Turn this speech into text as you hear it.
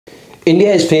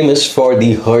India is famous for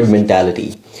the herd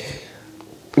mentality.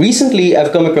 Recently,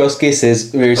 I've come across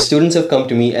cases where students have come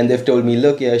to me and they've told me,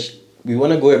 look, Yash, we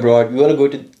want to go abroad, we want to go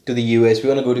to the US, we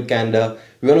want to go to Canada,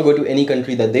 we want to go to any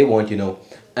country that they want.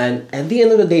 And at the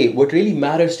end of the day, what really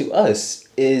matters to us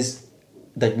is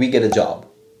that we get a job.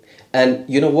 And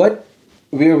you know what?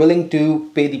 We're willing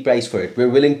to pay the price for it.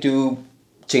 We're willing to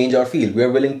change our field.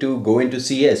 We're willing to go into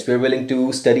CS. We're willing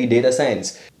to study data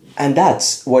science. And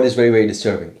that's what is very, very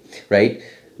disturbing, right?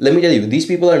 Let me tell you, these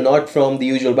people are not from the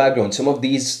usual background. Some of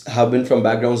these have been from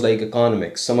backgrounds like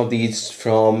economics, some of these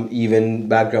from even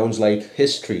backgrounds like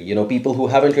history, people who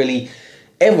haven't really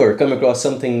ever come across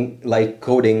something like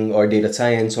coding or data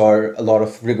science or a lot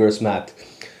of rigorous math.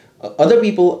 Other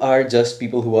people are just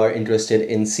people who are interested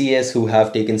in CS, who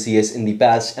have taken CS in the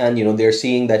past, and they're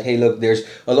seeing that, hey, look, there's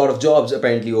a lot of jobs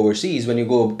apparently overseas when you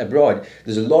go abroad.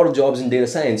 There's a lot of jobs in data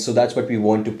science, so that's what we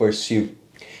want to pursue.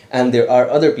 And there are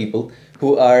other people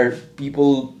who are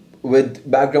people with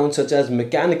backgrounds such as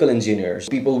mechanical engineers,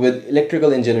 people with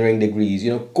electrical engineering degrees,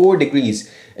 core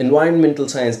degrees, environmental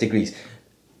science degrees.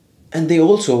 And they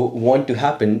also want to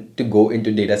happen to go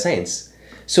into data science.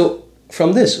 So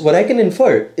from this, what I can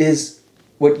infer is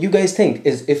what you guys think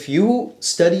is if you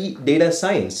study data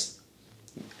science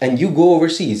and you go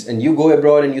overseas and you go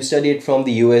abroad and you study it from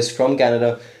the US, from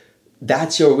Canada,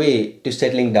 that's your way to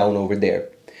settling down over there.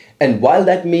 And while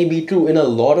that may be true in a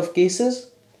lot of cases,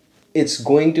 it's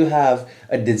going to have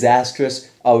a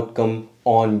disastrous outcome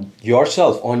on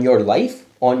yourself, on your life,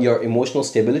 on your emotional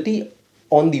stability,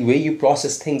 on the way you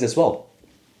process things as well.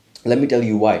 Let me tell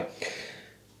you why.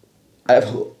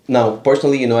 Now,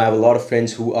 personally, I have a lot of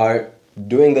friends who are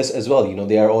doing this as well.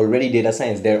 They are already data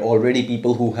science. They're already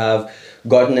people who have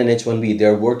gotten an H1B.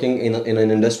 They're working in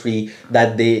an industry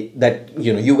that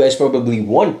you guys probably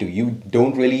want to. You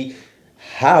don't really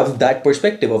have that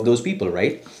perspective of those people,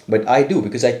 right? But I do,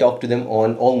 because I talk to them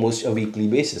on almost a weekly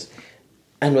basis.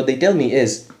 And what they tell me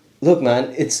is, look,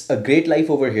 man, it's a great life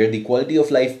over here. The quality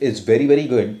of life is very, very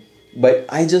good. But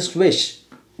I just wish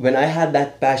when I had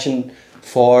that passion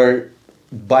for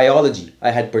biology,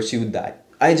 I had pursued that.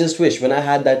 I just wish when I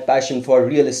had that passion for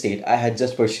real estate, I had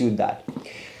just pursued that.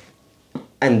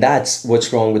 And that's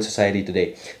what's wrong with society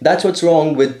today. That's what's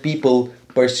wrong with people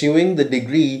pursuing the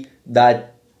degree that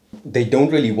they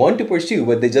don't really want to pursue,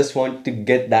 but they just want to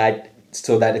get that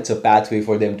so that it's a pathway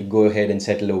for them to go ahead and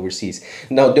settle overseas.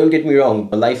 Now, don't get me wrong,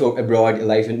 a life abroad, a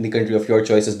life in the country of your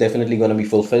choice is definitely going to be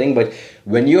fulfilling. But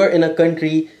when you're in a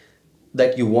country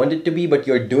that you want it to be, but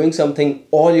you're doing something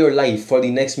all your life for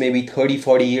the next maybe 30,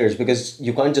 40 years, because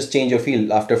you can't just change your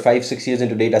field after 5, 6 years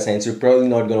into data science, you're probably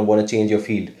not going to want to change your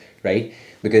field, right?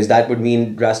 Because that would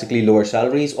mean drastically lower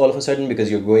salaries all of a sudden, because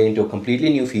you're going into a completely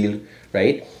new field,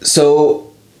 right?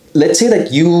 So let's say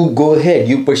that you go ahead,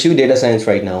 you pursue data science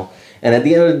right now, and at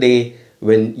the end of the day,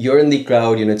 when you're in the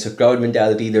crowd, it's a crowd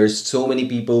mentality, there's so many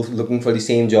people looking for the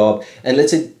same job, and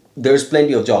let's say there's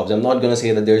plenty of jobs. I'm not going to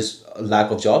say that there's a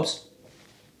lack of jobs.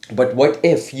 But what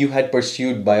if you had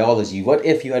pursued biology? What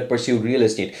if you had pursued real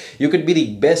estate? You could be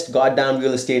the best goddamn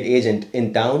real estate agent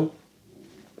in town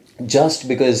just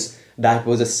because that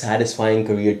was a satisfying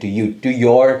career to you, to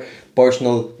your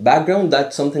personal background.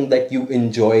 That's something that you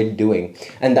enjoyed doing.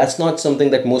 And that's not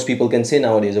something that most people can say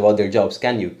nowadays about their jobs,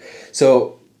 can you?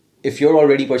 So if you're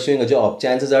already pursuing a job,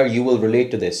 chances are you will relate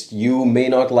to this. You may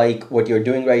not like what you're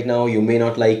doing right now. You may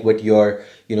not like what you're,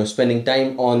 spending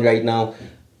time on right now.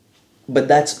 But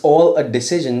that's all a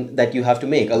decision that you have to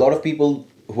make. A lot of people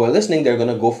who are listening, they're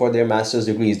going to go for their master's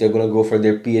degrees. They're going to go for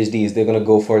their PhDs. They're going to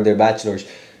go for their bachelor's.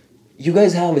 You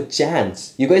guys have a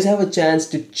chance. You guys have a chance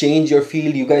to change your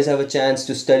field. You guys have a chance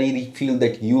to study the field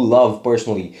that you love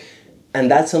personally. And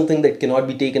that's something that cannot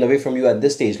be taken away from you at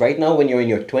this stage. Right now, when you're in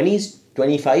your 20s,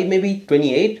 25 maybe,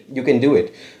 28, you can do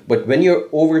it. But when you're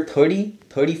over 30,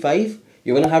 35,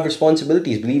 you're going to have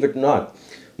responsibilities, believe it or not.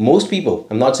 Most people,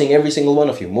 I'm not saying every single one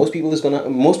of you, most people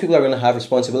are going to have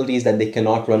responsibilities that they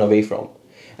cannot run away from.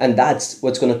 And that's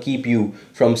what's going to keep you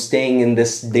from staying in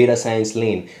this data science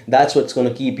lane. That's what's going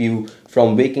to keep you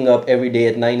from waking up every day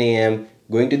at 9 a.m.,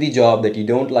 going to the job that you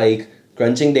don't like,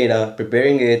 crunching data,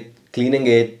 preparing it, cleaning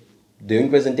it,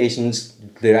 doing presentations,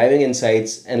 deriving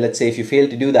insights. And let's say if you fail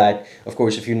to do that, of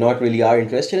course, if you not really are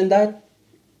interested in that,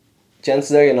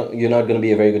 chances are you're not going to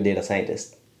be a very good data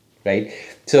scientist, right?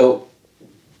 So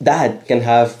that can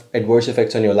have adverse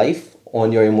effects on your life,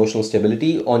 on your emotional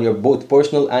stability, on your both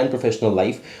personal and professional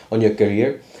life, on your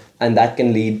career, and that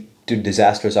can lead to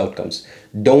disastrous outcomes.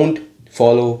 Don't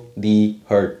follow the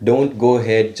herd. Don't go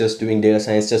ahead just doing data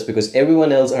science just because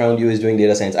everyone else around you is doing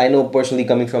data science. I know personally,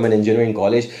 coming from an engineering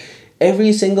college,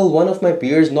 every single one of my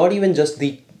peers, not even just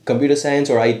the computer science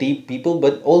or IT people,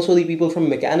 but also the people from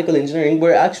mechanical engineering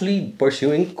were actually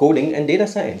pursuing coding and data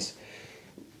science.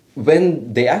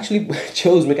 When they actually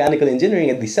chose mechanical engineering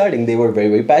at the starting, they were very,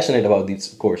 very passionate about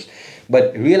this course.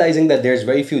 But realizing that there's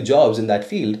very few jobs in that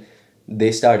field,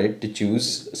 they started to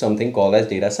choose something called as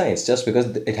data science just because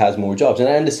it has more jobs. And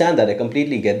I understand that, I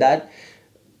completely get that.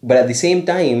 But at the same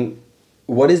time,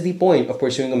 what is the point of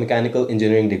pursuing a mechanical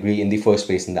engineering degree in the first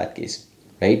place in that case?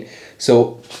 Right?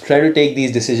 So try to take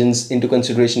these decisions into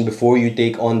consideration before you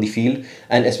take on the field.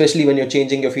 And especially when you're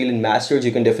changing your field in masters,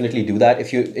 you can definitely do that.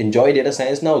 If you enjoy data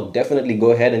science now, definitely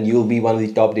go ahead and you'll be one of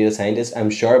the top data scientists.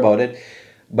 I'm sure about it.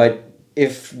 But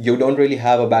if you don't really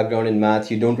have a background in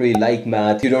math, you don't really like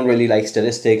math, you don't really like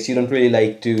statistics, you don't really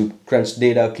like to crunch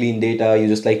data, clean data, you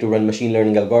just like to run machine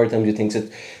learning algorithms, you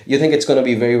think it's going to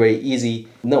be very, very easy.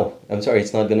 No, I'm sorry,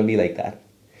 it's not going to be like that.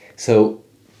 So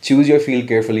choose your field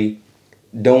carefully.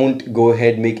 Don't go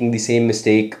ahead making the same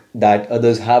mistake that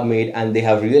others have made, and they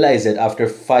have realized it after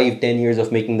 5-10 years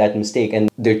of making that mistake, and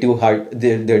they're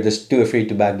just too afraid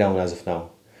to back down as of now.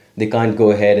 They can't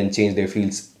go ahead and change their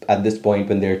fields at this point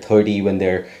when they're 30, when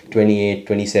they're 28,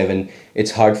 27.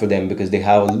 It's hard for them because they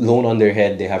have a loan on their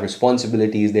head, they have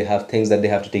responsibilities, they have things that they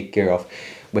have to take care of.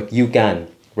 But you can,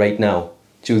 right now,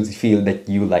 choose the field that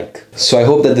you like. So I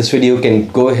hope that this video can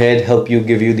go ahead, help you,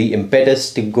 give you the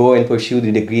impetus to go and pursue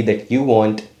the degree that you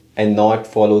want and not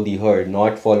follow the herd,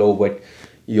 not follow what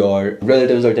your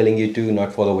relatives are telling you to,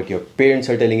 not follow what your parents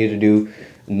are telling you to do,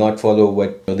 not follow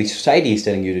what the society is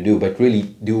telling you to do, but really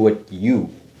do what you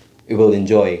will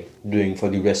enjoy doing for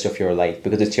the rest of your life,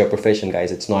 because it's your profession,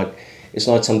 guys. It's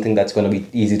not something that's going to be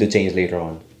easy to change later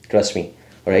on. Trust me.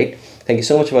 All right. Thank you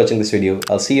so much for watching this video.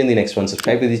 I'll see you in the next one.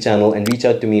 Subscribe to the channel and reach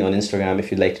out to me on Instagram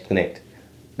if you'd like to connect.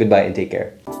 Goodbye and take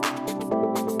care.